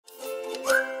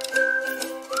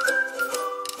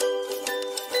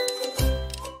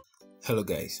Hello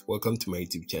guys, welcome to my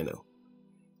YouTube channel.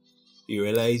 You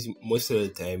realize most of the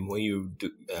time when you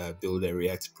build a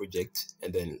React project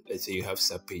and then let's say you have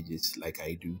sub pages like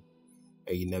I do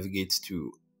and you navigate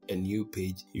to a new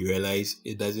page, you realize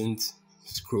it doesn't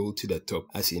scroll to the top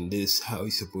as in this how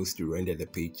it's supposed to render the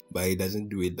page, but it doesn't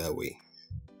do it that way.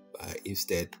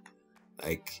 Instead,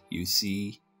 like you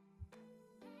see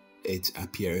it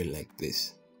appearing like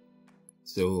this.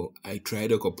 So I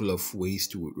tried a couple of ways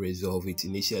to resolve it.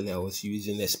 Initially, I was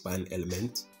using a span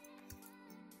element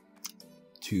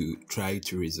to try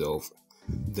to resolve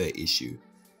the issue.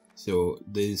 So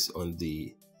this on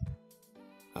the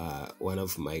one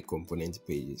of my component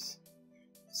pages.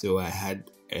 So I had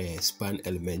a span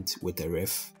element with a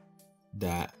ref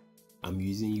that I'm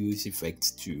using use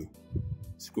effect to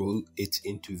scroll it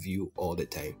into view all the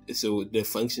time. So the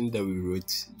function that we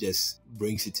wrote just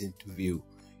brings it into view.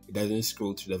 It doesn't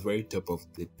scroll to the very top of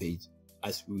the page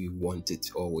as we want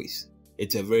it always.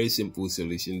 It's a very simple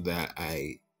solution that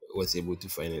I was able to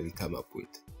finally come up with.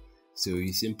 So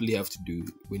you simply have to do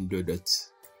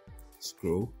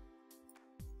window.scroll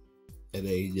and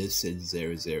then you just set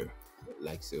 00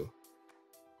 like so,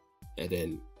 and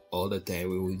then all the time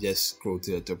we will just scroll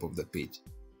to the top of the page.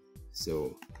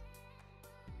 So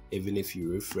even if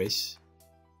you refresh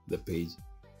the page,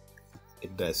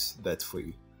 it does that for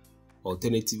you.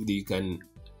 Alternatively, you can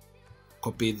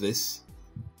copy this,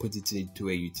 put it into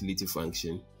a utility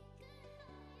function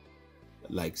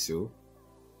like so,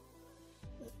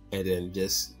 and then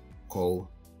just call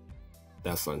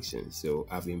that function. So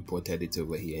I've imported it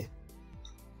over here,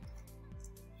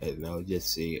 and I'll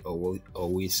just say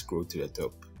always scroll to the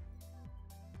top,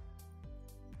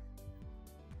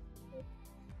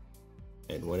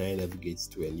 and when I navigate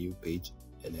to a new page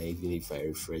and even if I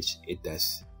refresh, it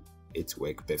does it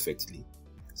work perfectly.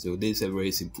 So this is a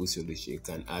very simple solution you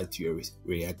can add to your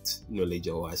React knowledge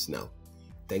or as now.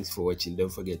 Thanks for watching. Don't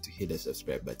forget to hit the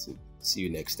subscribe button. See you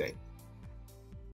next time.